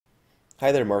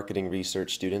Hi there, marketing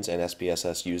research students and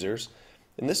SPSS users.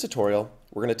 In this tutorial,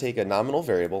 we're going to take a nominal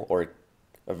variable, or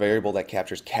a variable that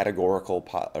captures categorical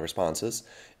responses,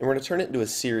 and we're going to turn it into a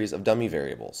series of dummy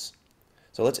variables.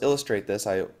 So let's illustrate this.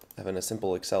 I have in a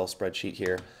simple Excel spreadsheet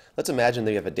here. Let's imagine that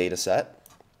we have a data set,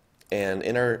 and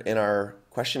in our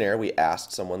questionnaire we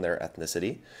asked someone their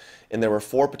ethnicity, and there were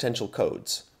 4 potential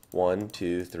codes. 1,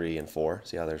 2, 3, and 4.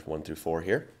 See how there's 1 through 4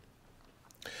 here?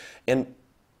 And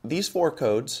these 4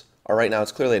 codes are, right now,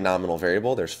 it's clearly a nominal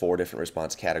variable. There's 4 different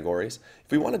response categories.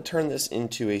 If we want to turn this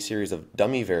into a series of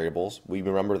dummy variables, we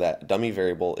remember that dummy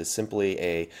variable is simply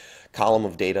a column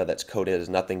of data that's coded as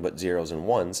nothing but zeros and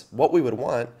ones. What we would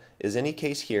want is any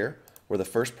case here where the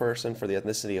first person for the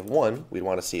ethnicity of 1, we'd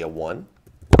want to see a 1,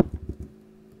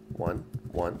 1,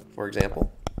 1, for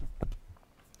example.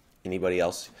 Anybody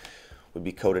else would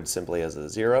be coded simply as a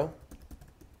 0.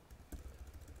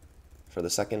 For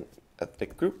the second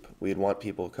ethnic group, we'd want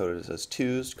people coded as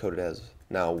 2s, coded as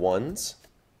now 1s.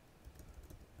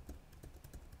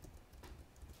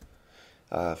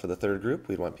 For the third group,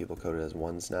 we'd want people coded as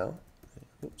 1s now.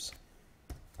 Oops.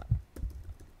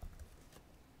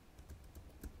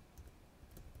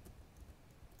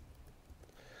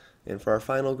 And for our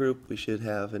final group, we should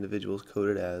have individuals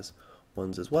coded as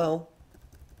 1s as well.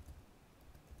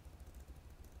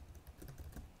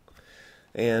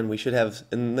 And we should have,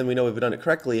 and then we know we've done it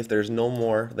correctly if there's no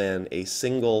more than a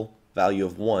single value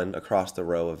of 1 across the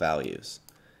row of values.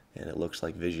 And it looks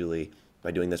like visually,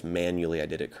 by doing this manually, I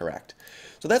did it correct.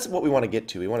 So that's what we want to get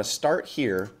to. We want to start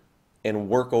here and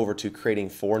work over to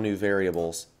creating 4 new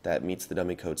variables that meets the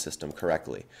dummy code system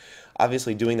correctly.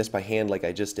 Obviously, doing this by hand like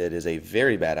I just did is a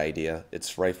very bad idea.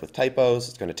 It's rife with typos,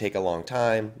 it's going to take a long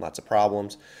time, lots of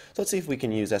problems. So let's see if we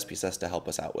can use SPSS to help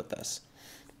us out with this.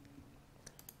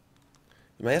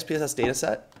 In my SPSS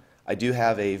dataset, I do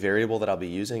have a variable that I'll be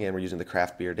using, and we're using the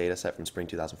craft beer dataset from spring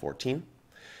 2014.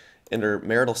 Under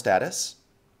marital status,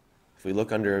 if we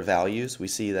look under values, we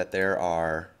see that there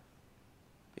are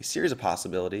a series of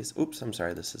possibilities. Oops, I'm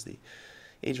sorry, this is the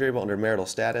age variable. Under marital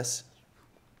status,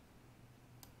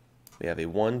 we have a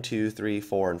 1, 2, 3,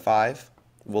 4, and 5.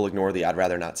 We'll ignore the I'd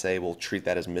rather not say. We'll treat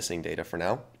that as missing data for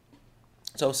now.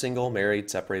 So single,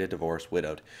 married, separated, divorced,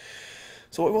 widowed.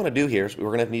 So what we want to do here is we're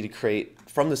going to need to create,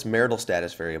 from this marital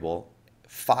status variable,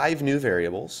 5 new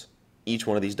variables, each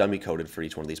one of these dummy coded for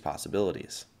each one of these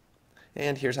possibilities.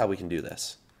 And here's how we can do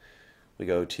this. We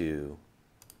go to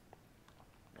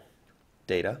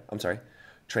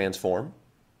transform,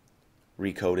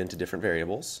 recode into different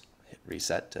variables, hit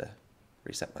reset to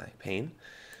reset my pane,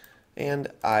 and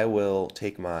I will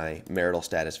take my marital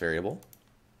status variable,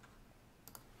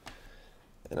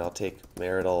 and I'll take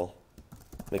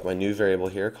make my new variable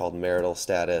here called marital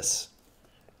status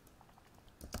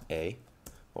A,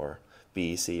 or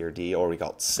B, C, or D, or we call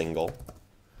it single.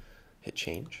 Hit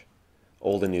change.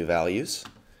 Old and new values.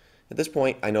 At this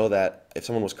point, I know that if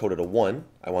someone was coded a 1,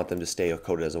 I want them to stay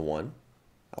coded as a 1.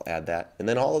 I'll add that. And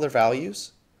then all other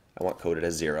values, I want coded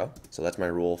as 0. So that's my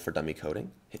rule for dummy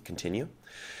coding. Hit continue.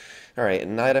 All right,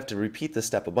 and now I'd have to repeat this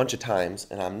step a bunch of times,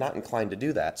 and I'm not inclined to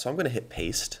do that. So I'm going to hit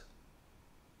paste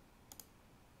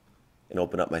and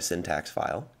open up my syntax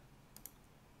file.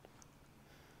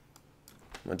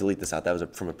 I'm going to delete this out. That was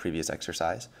from a previous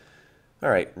exercise. All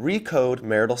right, recode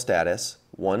marital status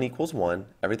 1 equals 1,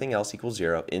 everything else equals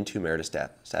 0 into marital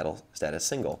status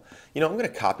single. You know, I'm going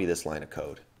to copy this line of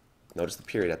code. Notice the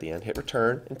period at the end. Hit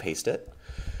return and paste it.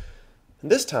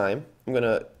 And this time, I'm going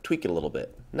to tweak it a little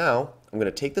bit. Now, I'm going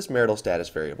to take this marital status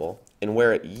variable, and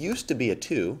where it used to be a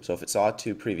 2, so if it saw a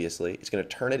 2 previously, it's going to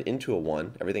turn it into a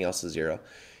 1. Everything else is 0.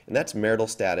 And that's marital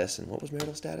status. And what was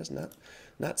marital status?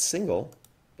 Not single,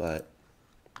 but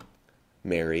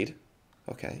married.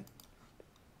 Okay.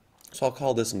 So I'll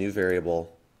call this new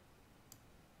variable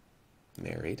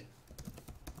married.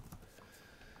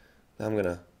 Now I'm going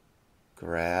to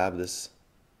grab this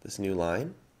new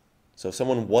line. So if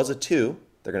someone was a 2,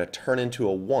 they're going to turn into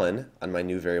a 1 on my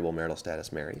new variable marital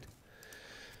status married.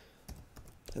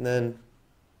 And then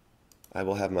I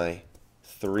will have my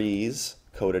 3s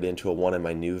coded into a 1 in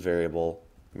my new variable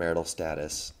marital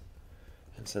status.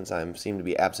 And since I seem to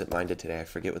be absent-minded today, I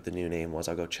forget what the new name was.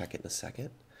 I'll go check it in a second.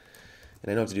 And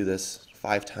I know I have to do this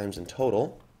 5 times in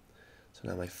total. So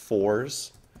now my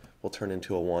 4s will turn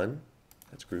into a 1.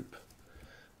 That's group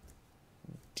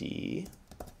D.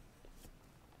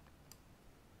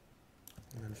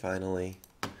 And then finally,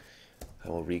 I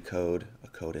will recode a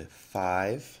code of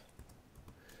 5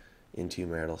 into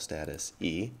marital status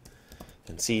E.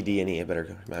 And C, D, and E, I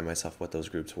better remind myself what those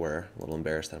groups were. A little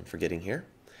embarrassed that I'm forgetting here.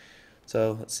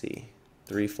 So let's see.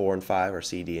 3, 4, and 5 are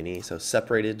C, D, and E. So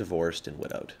separated, divorced, and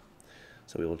widowed.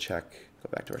 So we will check, go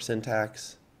back to our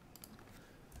syntax,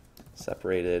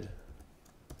 separated,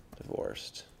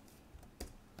 divorced,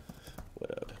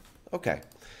 widowed. Okay,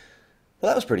 well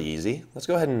that was pretty easy. Let's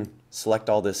go ahead and select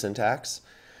all this syntax.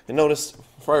 And notice,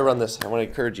 before I run this, I want to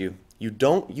encourage you, you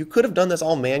could have done this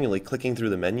all manually clicking through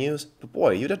the menus, but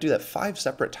boy, you'd have to do that 5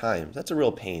 separate times. That's a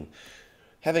real pain.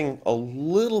 Having a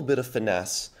little bit of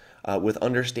finesse with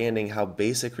understanding how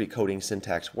basic recoding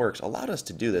syntax works allowed us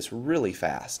to do this really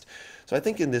fast. So I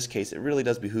think in this case it really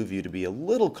does behoove you to be a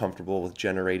little comfortable with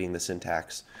generating the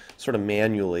syntax sort of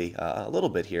manually a little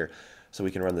bit here so we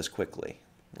can run this quickly.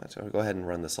 So I'll go ahead and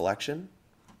run the selection.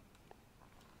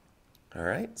 All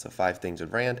right, so 5 things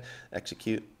have ran.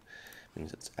 Execute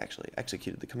means it's actually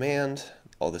executed the command,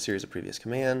 all the series of previous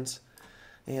commands.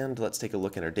 And let's take a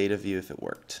look at our data view if it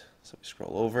worked. So we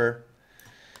scroll over,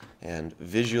 and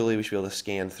visually we should be able to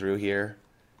scan through here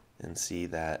and see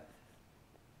that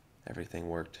everything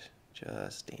worked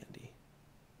just dandy.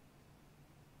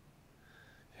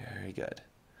 Very good.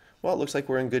 Well, it looks like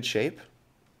we're in good shape.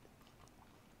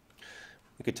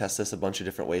 We could test this a bunch of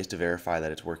different ways to verify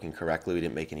that it's working correctly. We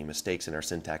didn't make any mistakes in our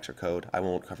syntax or code. I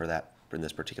won't cover that in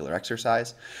this particular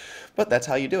exercise, but that's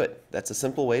how you do it. That's a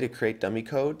simple way to create dummy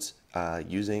codes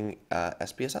using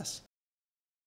SPSS.